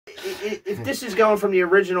if this is going from the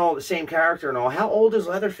original, the same character and all, how old is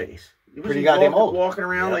Leatherface? Pretty goddamn old. Walking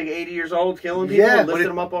around like 80 years old, killing people, lifting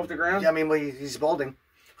them up off the ground? Yeah, I mean, well, he's balding.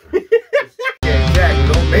 Yeah,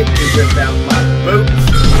 Jack, don't make me rip out my boots.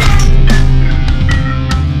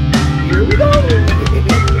 Here we go.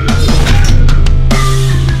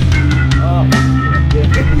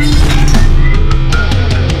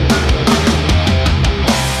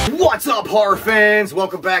 What's up, horror fans?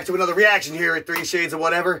 Welcome back to another reaction here at 3 Shades of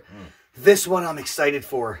Whatever. This one I'm excited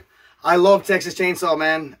for. I love Texas Chainsaw,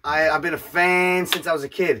 man. I've been a fan since I was a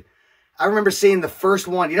kid. I remember seeing the first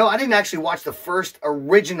one. You know, I didn't actually watch the first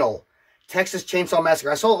original Texas Chainsaw Massacre.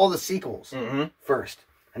 I saw all the sequels first.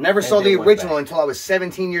 I never saw the original until I was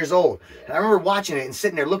 17 years old. Yeah. And I remember watching it and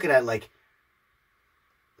sitting there looking at it like,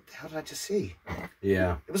 what the hell did I just see?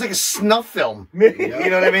 Yeah. It was like a snuff film. You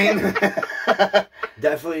know what I mean?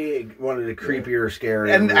 Definitely one of the creepier,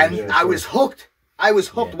 scarier and I was hooked. I was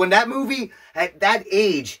hooked. When that movie, at that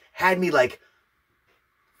age, had me like...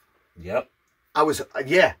 Yep. I was,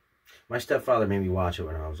 My stepfather made me watch it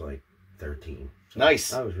when I was like 13. So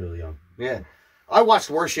nice. I was really young. Yeah. I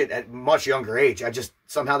watched worse shit at much younger age. I just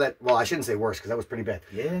somehow well, I shouldn't say worse because that was pretty bad.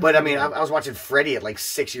 Yeah. But I mean, I was watching Freddy at like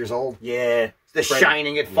 6 years old. Yeah. The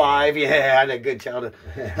Shining at 5. Yeah, I had a good childhood.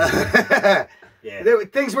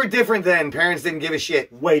 Things were different then. Parents didn't give a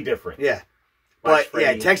shit. Way different. Yeah. But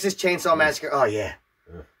yeah, Texas Chainsaw Massacre. Oh yeah.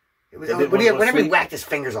 It was, whenever he whacked his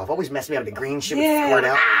fingers off, always messed me up. The green shit would squirt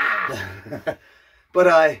out.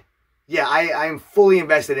 But yeah, I'm fully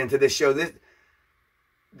invested into this show.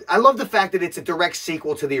 I love the fact that it's a direct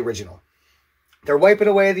sequel to the original. They're wiping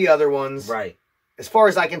away the other ones, right? As far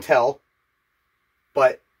as I can tell.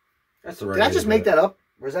 But that's the right. Did I just make that up,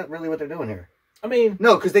 or is that really what they're doing here? I mean,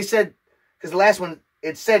 no, because they said the last one.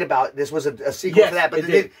 It said about this was a sequel to that, but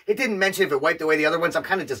it didn't mention if it wiped away the other ones. I'm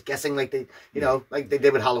kind of just guessing, like they, you know, like they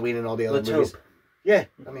did with Halloween and all the other movies. Hope. Yeah,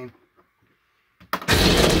 I mean,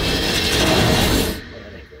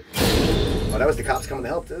 oh, that was the cops coming to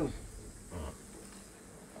help too.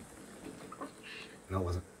 No, it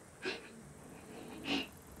wasn't.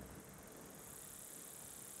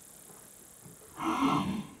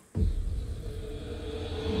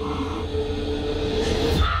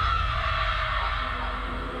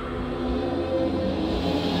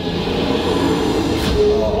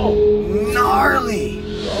 Gnarly!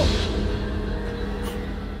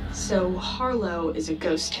 So Harlow is a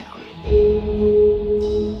ghost town.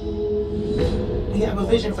 We have a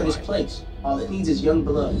vision for this place. All it needs is young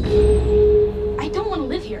blood. I don't want to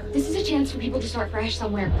live here. This is a chance for people to start fresh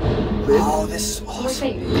somewhere. Oh, this is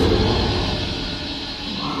awesome.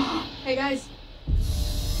 Hey guys,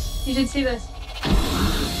 you should see this.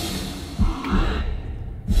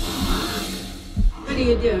 What are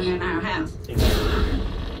you doing in our house? You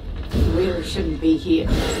really shouldn't be here.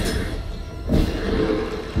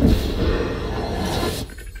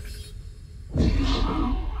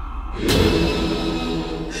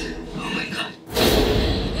 Oh my God.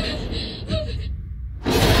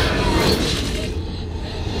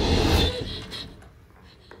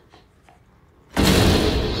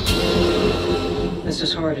 This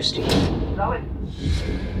is Hardesty. Zoe,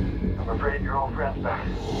 I'm afraid your old friend's back.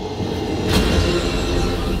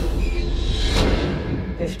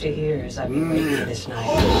 50 years I've been waiting for this night.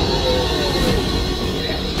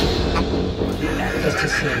 Just to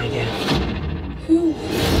see him again. Who?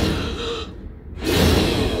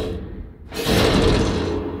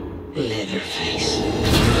 Leatherface.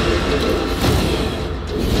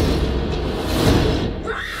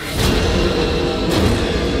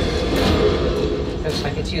 Looks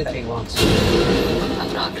like it's you that he wants.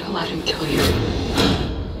 I'm not gonna let him kill you.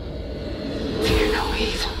 Fear no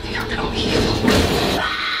evil. Fear no evil.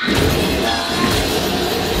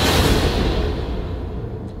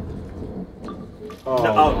 Oh,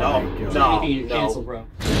 no! Cancel, bro.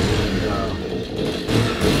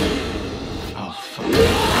 Oh, fuck.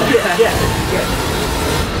 Yeah.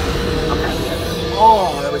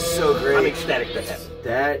 Oh, that was so great. I'm ecstatic to have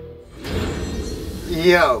that.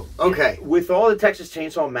 Yo, okay. With all the Texas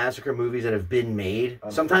Chainsaw Massacre movies that have been made,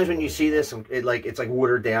 sometimes when you see this, it's like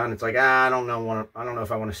watered down. It's like I don't know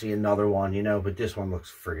if I want to see another one, you know. But this one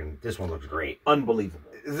looks great, unbelievable.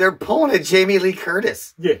 They're pulling a Jamie Lee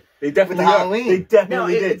Curtis. Yeah, they definitely with Halloween. They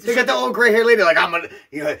definitely did. They got the old gray hair lady like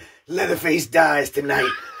Leatherface dies tonight.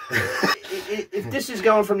 If this is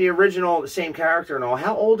going from the original, the same character and all,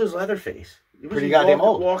 how old is Leatherface? Pretty goddamn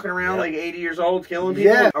old. Walking around like 80 years old, killing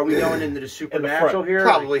people? Yeah. Are we going into the supernatural here?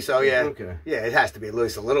 Probably so, yeah. Okay. Yeah, it has to be at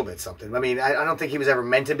least a little bit something. I mean, I don't think he was ever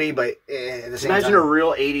meant to be, but at the same Imagine time. a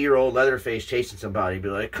real 80-year-old Leatherface chasing somebody. Be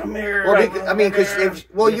like, come here. Well, I mean, because,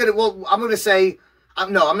 I'm going to say,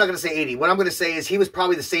 No, I'm not going to say 80. What I'm going to say is he was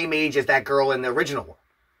probably the same age as that girl in the original one.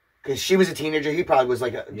 Because she was a teenager. He probably was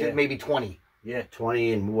like maybe 20. Yeah,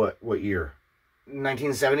 20 in what year?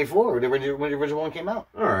 1974, when the original one came out.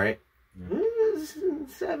 All right.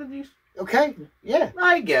 70s. Okay, yeah.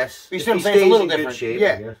 I guess. You see what I'm saying? It's a little different. Shape,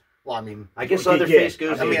 yeah. Well, I mean... I guess Leatherface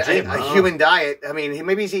goes I mean, to the gym, a human diet. I mean,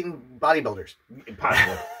 maybe he's eating bodybuilders.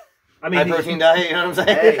 Possibly. I mean, high-protein diet, you know what I'm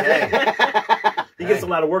saying? Hey. He gets a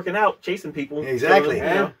lot of working out, chasing people. Exactly. So,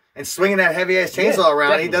 you know. And swinging that heavy-ass chainsaw around.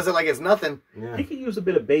 Definitely. He does it like it's nothing. Yeah. He could use a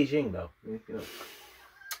bit of Beijing, though. You know.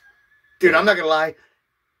 Dude, I'm not going to lie.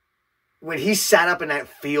 When he sat up in that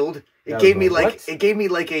field, it gave me like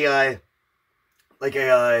a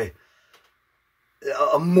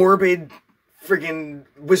morbid friggin'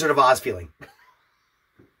 Wizard of Oz feeling.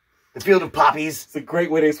 The field of poppies. It's a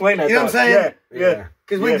great way to explain that. You know what I'm saying? Yeah.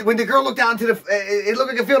 Because when the girl looked down to it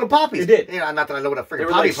looked like a field of poppies. It did. You know, not that I know what a friggin' They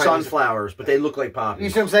were poppy like sunflowers, but they look like poppies. You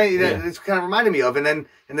see what I'm saying? Yeah. It's kind of reminded me of. And then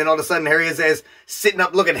all of a sudden, here he is sitting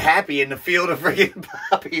up looking happy in the field of friggin'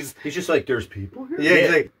 poppies. He's just like, there's people here? Yeah,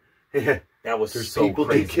 exactly. Yeah. That was there's so people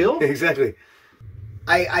crazy. to kill? Exactly.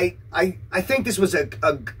 I think this was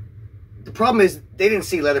the problem is they didn't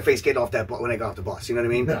see Leatherface get off that when they got off the bus. You know what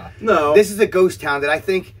I mean? No. This is a ghost town that I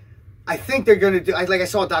think they're going to do. I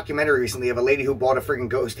saw a documentary recently of a lady who bought a freaking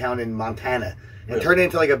ghost town in Montana and turned it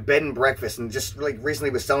into like a bed and breakfast, and just like recently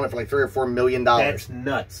was selling it for like $3 or $4 million. That's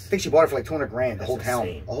nuts. I think she bought it for like $200,000. The whole town,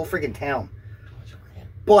 insane. a whole freaking town.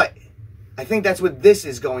 But I think that's what this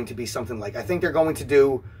is going to be something like. I think they're going to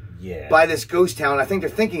do. Yeah. By this ghost town. I think they're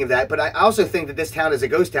thinking of that, but I also think that this town is a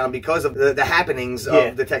ghost town because of the happenings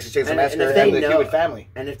of the Texas Chainsaw Massacre and the Hewitt family.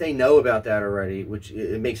 And if they know about that already, which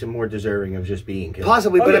it makes them more deserving of just being killed.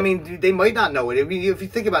 Possibly, but I mean, they might not know it. I mean, if you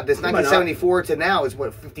think about this, 1974 to now is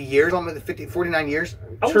what, 50 years? 49 years?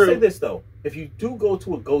 I would say this, though. If you do go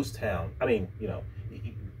to a ghost town, I mean, you know,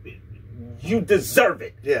 you deserve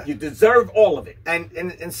it. Yeah. You deserve all of it.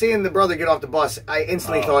 And seeing the brother get off the bus, I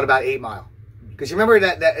instantly thought about 8 Mile. Because you remember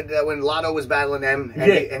that when Lotto was battling them,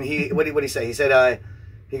 and he what did he say? He said,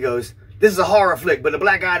 he goes, "This is a horror flick, but the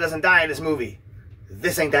black guy doesn't die in this movie.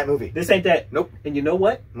 This ain't that movie. This ain't that. Nope. And you know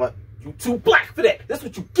what? What? You too black for that. That's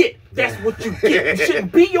what you get. That's what you get. You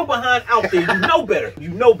shouldn't be your behind out there. You know better. You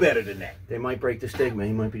know better than that. They might break the stigma.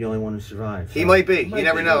 He might be the only one who survives. So. He might be. You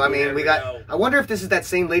never know. I mean, I wonder if this is that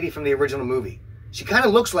same lady from the original movie. She kind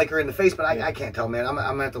of looks like her in the face, but I can't tell, man. I'm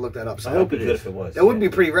gonna have to look that up. So I hope it is. If it was. That would be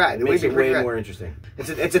pretty rad. It makes it way more interesting.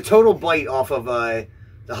 It's a total bite off of the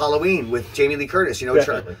Halloween with Jamie Lee Curtis. You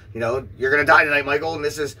know, you're gonna die tonight, Michael,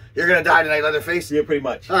 and you're gonna die tonight, Leatherface. Yeah, pretty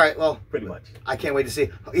much. All right, well, pretty much. I can't wait to see.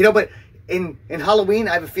 You know, but in Halloween,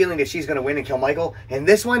 I have a feeling that she's gonna win and kill Michael. And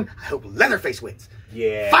this one, I hope Leatherface wins.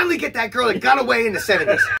 Yeah. Finally get that girl that got away in the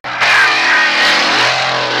 70s.